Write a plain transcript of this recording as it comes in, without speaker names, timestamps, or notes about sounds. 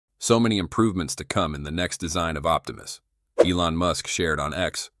So many improvements to come in the next design of Optimus. Elon Musk shared on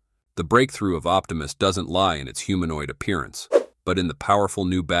X, "The breakthrough of Optimus doesn't lie in its humanoid appearance, but in the powerful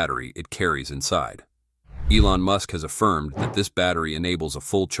new battery it carries inside." Elon Musk has affirmed that this battery enables a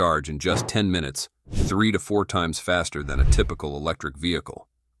full charge in just 10 minutes, 3 to 4 times faster than a typical electric vehicle,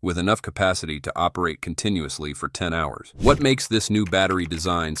 with enough capacity to operate continuously for 10 hours. What makes this new battery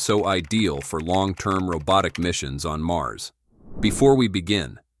design so ideal for long-term robotic missions on Mars? Before we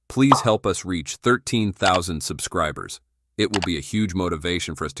begin, please help us reach 13,000 subscribers. It will be a huge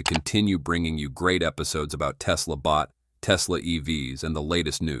motivation for us to continue bringing you great episodes about Tesla Bot, Tesla EVs, and the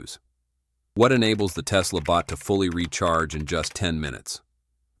latest news. What enables the Tesla Bot to fully recharge in just 10 minutes?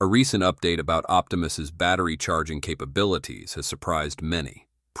 A recent update about Optimus's battery charging capabilities has surprised many.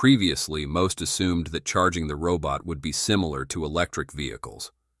 Previously, most assumed that charging the robot would be similar to electric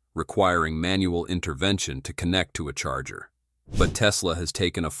vehicles, requiring manual intervention to connect to a charger. But Tesla has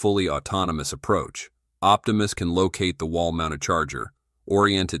taken a fully autonomous approach. Optimus can locate the wall-mounted charger,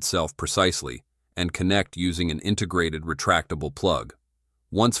 orient itself precisely, and connect using an integrated retractable plug.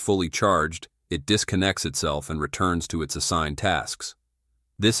 Once fully charged, it disconnects itself and returns to its assigned tasks.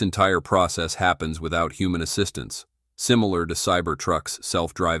 This entire process happens without human assistance, similar to Cybertruck's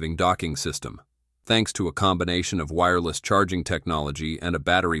self-driving docking system. Thanks to a combination of wireless charging technology and a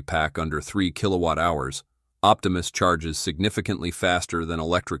battery pack under 3 kilowatt-hours, Optimus charges significantly faster than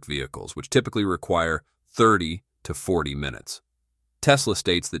electric vehicles, which typically require 30 to 40 minutes. Tesla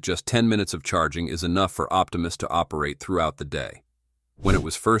states that just 10 minutes of charging is enough for Optimus to operate throughout the day. When it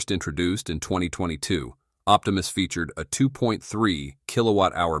was first introduced in 2022, Optimus featured a 2.3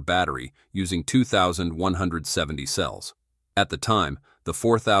 kilowatt-hour battery using 2,170 cells. At the time, the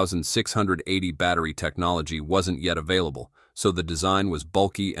 4,680 battery technology wasn't yet available, so the design was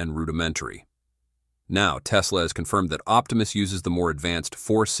bulky and rudimentary. Now, Tesla has confirmed that Optimus uses the more advanced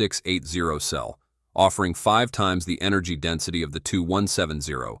 4680 cell, offering 5 times the energy density of the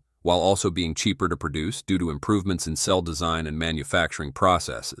 2170, while also being cheaper to produce due to improvements in cell design and manufacturing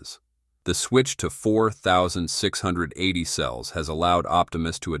processes. The switch to 4,680 cells has allowed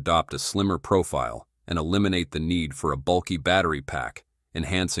Optimus to adopt a slimmer profile and eliminate the need for a bulky battery pack,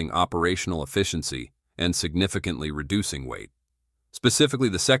 enhancing operational efficiency and significantly reducing weight. Specifically,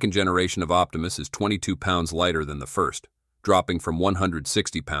 the second generation of Optimus is 22 pounds lighter than the first, dropping from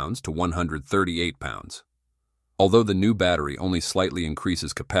 160 pounds to 138 pounds. Although the new battery only slightly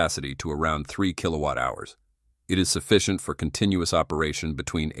increases capacity to around 3 kilowatt-hours, it is sufficient for continuous operation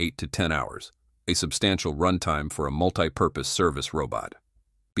between 8 to 10 hours, a substantial runtime for a multi-purpose service robot.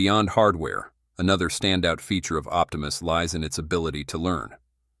 Beyond hardware, another standout feature of Optimus lies in its ability to learn.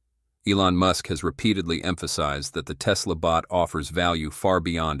 Elon Musk has repeatedly emphasized that the Tesla Bot offers value far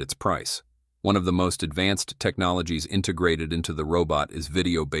beyond its price. One of the most advanced technologies integrated into the robot is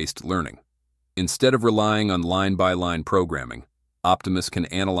video-based learning. Instead of relying on line-by-line programming, Optimus can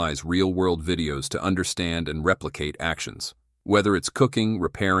analyze real-world videos to understand and replicate actions. Whether it's cooking,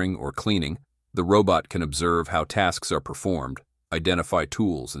 repairing, or cleaning, the robot can observe how tasks are performed, identify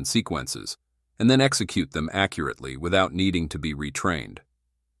tools and sequences, and then execute them accurately without needing to be retrained.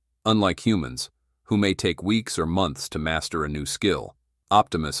 Unlike humans, who may take weeks or months to master a new skill,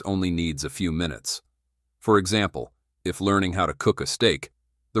 Optimus only needs a few minutes. For example, if learning how to cook a steak,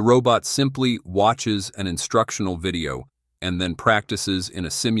 the robot simply watches an instructional video and then practices in a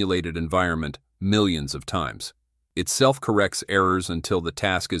simulated environment millions of times. It self-corrects errors until the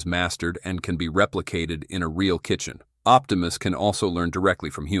task is mastered and can be replicated in a real kitchen. Optimus can also learn directly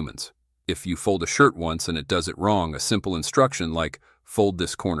from humans. If you fold a shirt once and it does it wrong, a simple instruction like "fold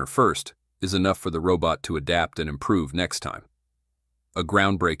this corner first" is enough for the robot to adapt and improve next time. A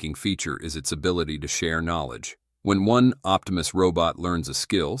groundbreaking feature is its ability to share knowledge. When one Optimus robot learns a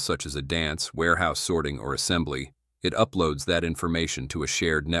skill, such as a dance, warehouse sorting, or assembly, it uploads that information to a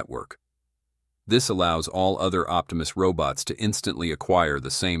shared network. This allows all other Optimus robots to instantly acquire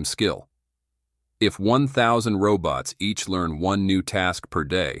the same skill. If 1,000 robots each learn one new task per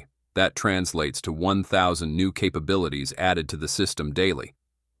day, that translates to 1,000 new capabilities added to the system daily,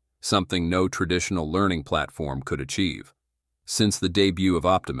 something no traditional learning platform could achieve. Since the debut of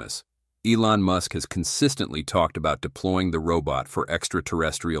Optimus, Elon Musk has consistently talked about deploying the robot for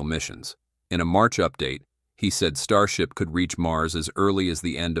extraterrestrial missions. In a March update, he said Starship could reach Mars as early as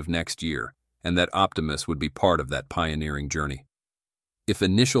the end of next year, and that Optimus would be part of that pioneering journey. If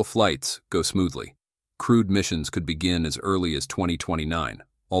initial flights go smoothly, crewed missions could begin as early as 2029,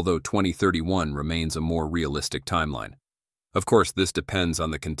 although 2031 remains a more realistic timeline. Of course, this depends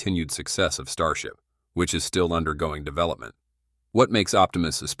on the continued success of Starship, which is still undergoing development. What makes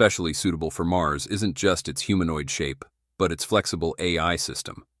Optimus especially suitable for Mars isn't just its humanoid shape, but its flexible AI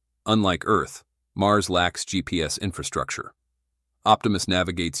system. Unlike Earth, Mars lacks GPS infrastructure. Optimus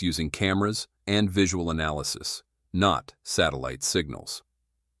navigates using cameras and visual analysis, not satellite signals.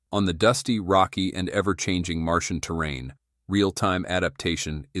 On the dusty, rocky, and ever-changing Martian terrain, real-time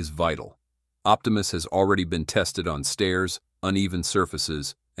adaptation is vital. Optimus has already been tested on stairs, uneven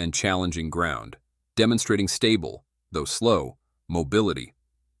surfaces, and challenging ground, demonstrating stable, though slow, mobility.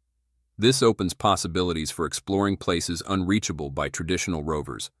 This opens possibilities for exploring places unreachable by traditional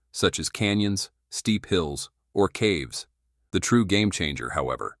rovers, such as canyons, steep hills, or caves. The true game-changer,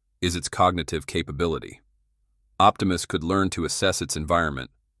 however, is its cognitive capability. Optimus could learn to assess its environment,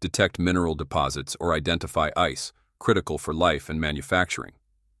 detect mineral deposits, or identify ice, critical for life and manufacturing.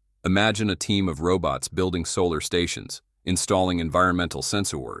 Imagine a team of robots building solar stations, installing environmental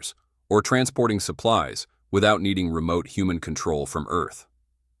sensors, or transporting supplies without needing remote human control from Earth.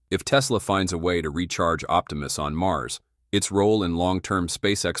 If Tesla finds a way to recharge Optimus on Mars, its role in long-term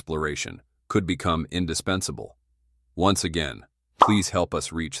space exploration could become indispensable. Once again, please help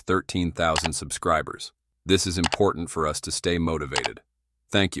us reach 13,000 subscribers. This is important for us to stay motivated.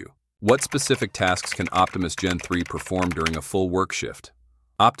 Thank you. What specific tasks can Optimus Gen 3 perform during a full work shift?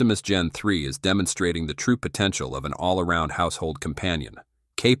 Optimus Gen 3 is demonstrating the true potential of an all-around household companion,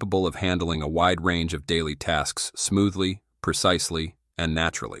 capable of handling a wide range of daily tasks smoothly, precisely, and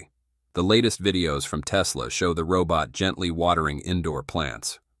naturally. The latest videos from Tesla show the robot gently watering indoor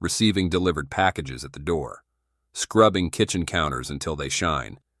plants, receiving delivered packages at the door, scrubbing kitchen counters until they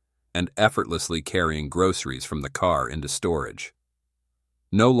shine, and effortlessly carrying groceries from the car into storage.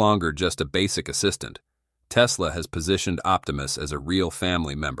 No longer just a basic assistant, Tesla has positioned Optimus as a real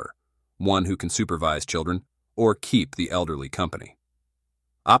family member, one who can supervise children or keep the elderly company.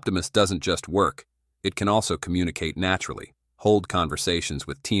 Optimus doesn't just work, it can also communicate naturally, hold conversations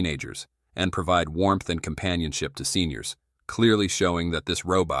with teenagers, and provide warmth and companionship to seniors, clearly showing that this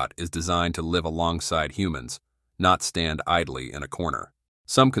robot is designed to live alongside humans, not stand idly in a corner.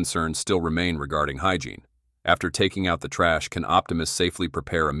 Some concerns still remain regarding hygiene. After taking out the trash, can Optimus safely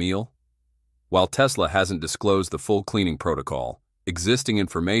prepare a meal? While Tesla hasn't disclosed the full cleaning protocol, existing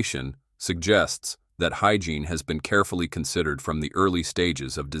information suggests that hygiene has been carefully considered from the early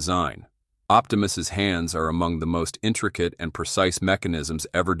stages of design. Optimus's hands are among the most intricate and precise mechanisms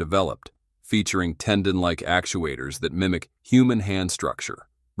ever developed, featuring tendon-like actuators that mimic human hand structure,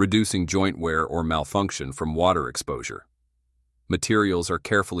 reducing joint wear or malfunction from water exposure. Materials are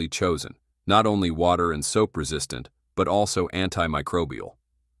carefully chosen, not only water and soap resistant, but also antimicrobial.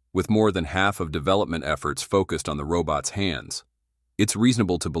 With more than half of development efforts focused on the robot's hands, it's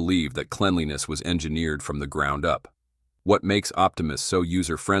reasonable to believe that cleanliness was engineered from the ground up. What makes Optimus so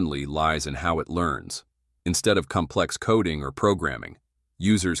user-friendly lies in how it learns. Instead of complex coding or programming,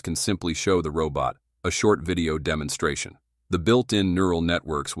 users can simply show the robot a short video demonstration. The built-in neural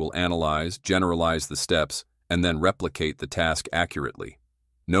networks will analyze, generalize the steps, and then replicate the task accurately.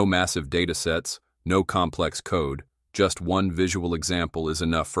 No massive datasets, no complex code, just one visual example is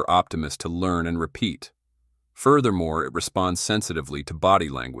enough for Optimus to learn and repeat. Furthermore, it responds sensitively to body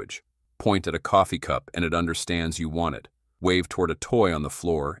language. Point at a coffee cup and it understands you want it. Wave toward a toy on the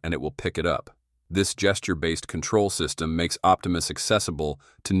floor and it will pick it up. This gesture-based control system makes Optimus accessible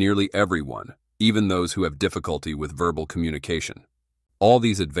to nearly everyone, even those who have difficulty with verbal communication. All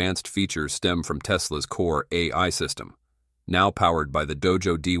these advanced features stem from Tesla's core AI system, now powered by the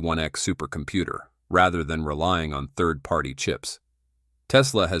Dojo D1X supercomputer, rather than relying on third-party chips.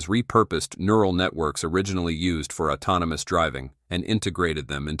 Tesla has repurposed neural networks originally used for autonomous driving and integrated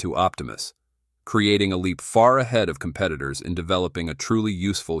them into Optimus, creating a leap far ahead of competitors in developing a truly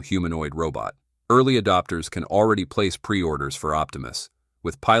useful humanoid robot. Early adopters can already place pre-orders for Optimus,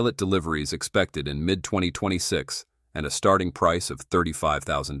 with pilot deliveries expected in mid-2026 and a starting price of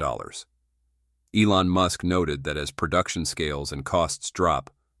 $35,000. Elon Musk noted that as production scales and costs drop,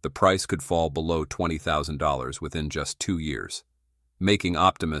 the price could fall below $20,000 within just 2 years, making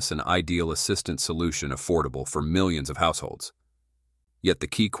Optimus an ideal assistant solution affordable for millions of households. Yet the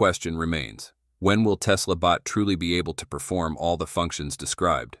key question remains: when will Tesla Bot truly be able to perform all the functions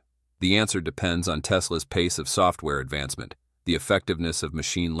described? The answer depends on Tesla's pace of software advancement, the effectiveness of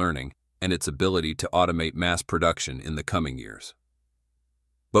machine learning, and its ability to automate mass production in the coming years.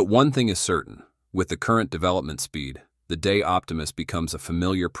 But one thing is certain: with the current development speed, the day Optimus becomes a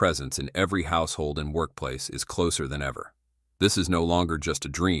familiar presence in every household and workplace is closer than ever. This is no longer just a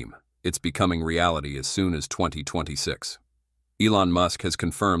dream, it's becoming reality as soon as 2026. Elon Musk has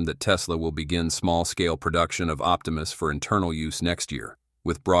confirmed that Tesla will begin small-scale production of Optimus for internal use next year,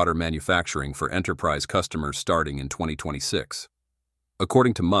 with broader manufacturing for enterprise customers starting in 2026.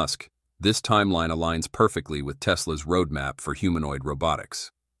 According to Musk, this timeline aligns perfectly with Tesla's roadmap for humanoid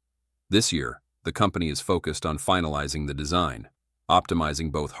robotics. This year, the company is focused on finalizing the design, optimizing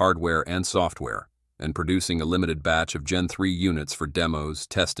both hardware and software, and producing a limited batch of Gen 3 units for demos,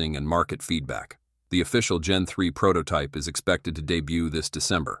 testing, and market feedback. The official Gen 3 prototype is expected to debut this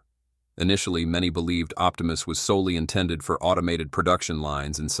December. Initially, many believed Optimus was solely intended for automated production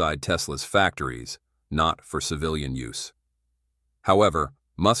lines inside Tesla's factories, not for civilian use. However,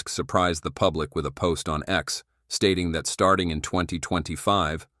 Musk surprised the public with a post on X stating that starting in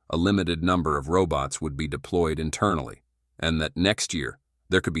 2025, a limited number of robots would be deployed internally, and that next year,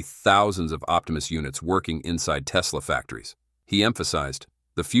 there could be thousands of Optimus units working inside Tesla factories. He emphasized,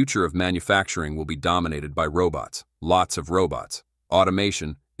 the future of manufacturing will be dominated by robots, lots of robots.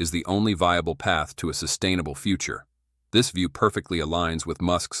 Automation is the only viable path to a sustainable future. This view perfectly aligns with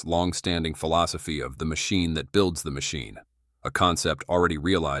Musk's long-standing philosophy of the machine that builds the machine, a concept already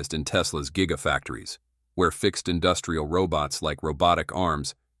realized in Tesla's gigafactories, where fixed industrial robots like robotic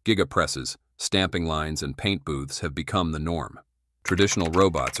arms, gigapresses, stamping lines, and paint booths have become the norm. Traditional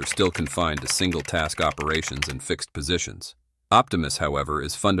robots are still confined to single-task operations and fixed positions. Optimus, however,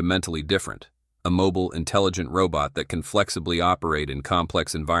 is fundamentally different, a mobile, intelligent robot that can flexibly operate in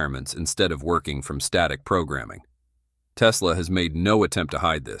complex environments instead of working from static programming. Tesla has made no attempt to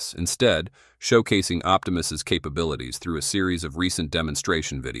hide this, instead showcasing Optimus's capabilities through a series of recent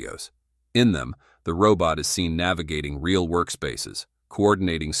demonstration videos. In them, the robot is seen navigating real workspaces,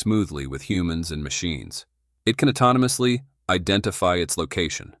 coordinating smoothly with humans and machines. It can autonomously identify its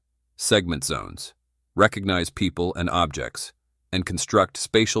location, segment zones, recognize people and objects, and construct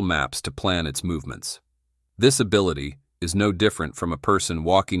spatial maps to plan its movements. This ability is no different from a person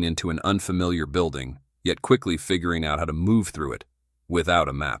walking into an unfamiliar building, yet quickly figuring out how to move through it without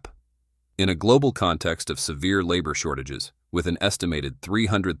a map. In a global context of severe labor shortages, with an estimated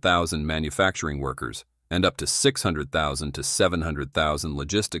 300,000 manufacturing workers and up to 600,000 to 700,000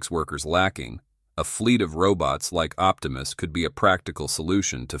 logistics workers lacking, a fleet of robots like Optimus could be a practical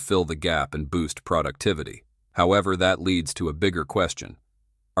solution to fill the gap and boost productivity. However, that leads to a bigger question.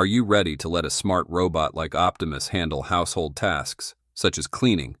 Are you ready to let a smart robot like Optimus handle household tasks, such as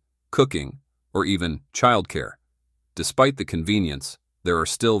cleaning, cooking, or even childcare? Despite the convenience, there are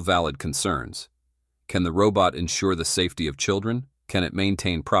still valid concerns. Can the robot ensure the safety of children? Can it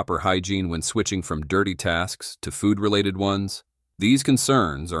maintain proper hygiene when switching from dirty tasks to food-related ones? These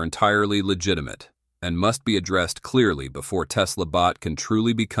concerns are entirely legitimate and must be addressed clearly before Tesla Bot can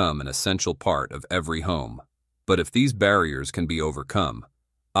truly become an essential part of every home. But if these barriers can be overcome,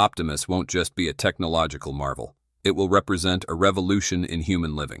 Optimus won't just be a technological marvel. It will represent a revolution in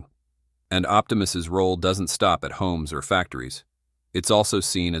human living. And Optimus's role doesn't stop at homes or factories. It's also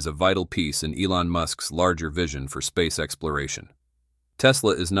seen as a vital piece in Elon Musk's larger vision for space exploration.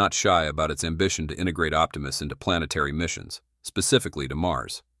 Tesla is not shy about its ambition to integrate Optimus into planetary missions, specifically to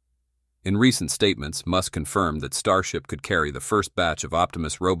Mars. In recent statements, Musk confirmed that Starship could carry the first batch of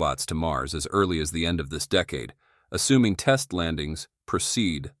Optimus robots to Mars as early as the end of this decade, assuming test landings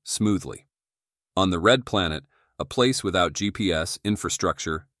proceed smoothly. On the Red Planet, a place without GPS,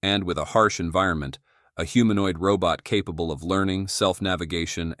 infrastructure, and with a harsh environment, a humanoid robot capable of learning,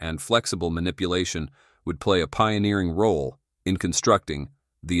 self-navigation, and flexible manipulation would play a pioneering role in constructing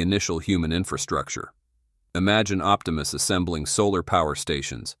the initial human infrastructure. Imagine Optimus assembling solar power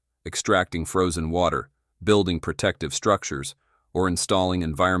stations, extracting frozen water, building protective structures, or installing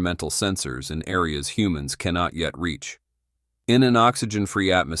environmental sensors in areas humans cannot yet reach. In an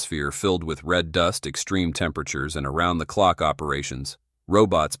oxygen-free atmosphere filled with red dust, extreme temperatures, and around-the-clock operations,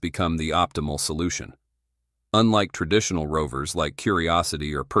 robots become the optimal solution. Unlike traditional rovers like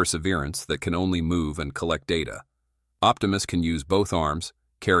Curiosity or Perseverance that can only move and collect data, Optimus can use both arms,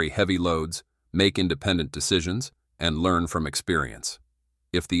 carry heavy loads, make independent decisions, and learn from experience.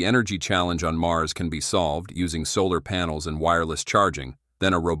 If the energy challenge on Mars can be solved using solar panels and wireless charging,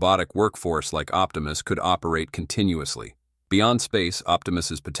 then a robotic workforce like Optimus could operate continuously. Beyond space,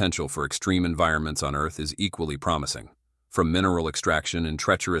 Optimus's potential for extreme environments on Earth is equally promising. From mineral extraction in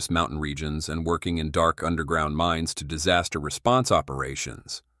treacherous mountain regions and working in dark underground mines to disaster response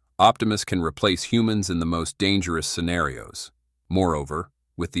operations, Optimus can replace humans in the most dangerous scenarios. Moreover,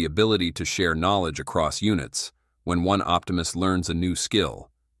 with the ability to share knowledge across units, when one Optimus learns a new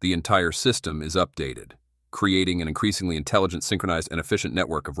skill, the entire system is updated, creating an increasingly intelligent, synchronized, and efficient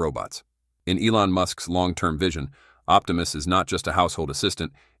network of robots. In Elon Musk's long-term vision, Optimus is not just a household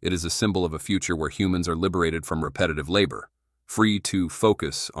assistant, it is a symbol of a future where humans are liberated from repetitive labor, free to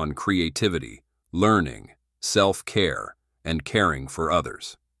focus on creativity, learning, self-care, and caring for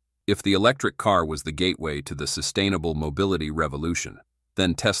others. If the electric car was the gateway to the sustainable mobility revolution,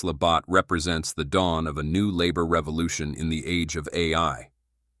 then Tesla Bot represents the dawn of a new labor revolution in the age of AI.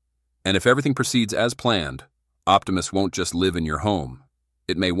 And if everything proceeds as planned, Optimus won't just live in your home.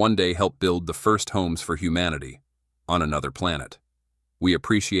 It may one day help build the first homes for humanity on another planet. We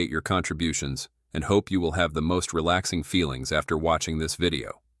appreciate your contributions and hope you will have the most relaxing feelings after watching this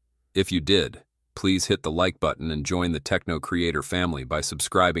video. If you did, please hit the like button and join the Techno Creator family by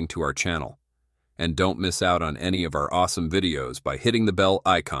subscribing to our channel. And don't miss out on any of our awesome videos by hitting the bell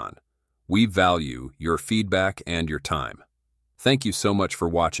icon. We value your feedback and your time. Thank you so much for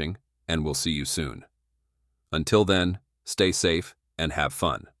watching, and we'll see you soon. Until then, stay safe and have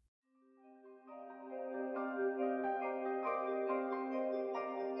fun.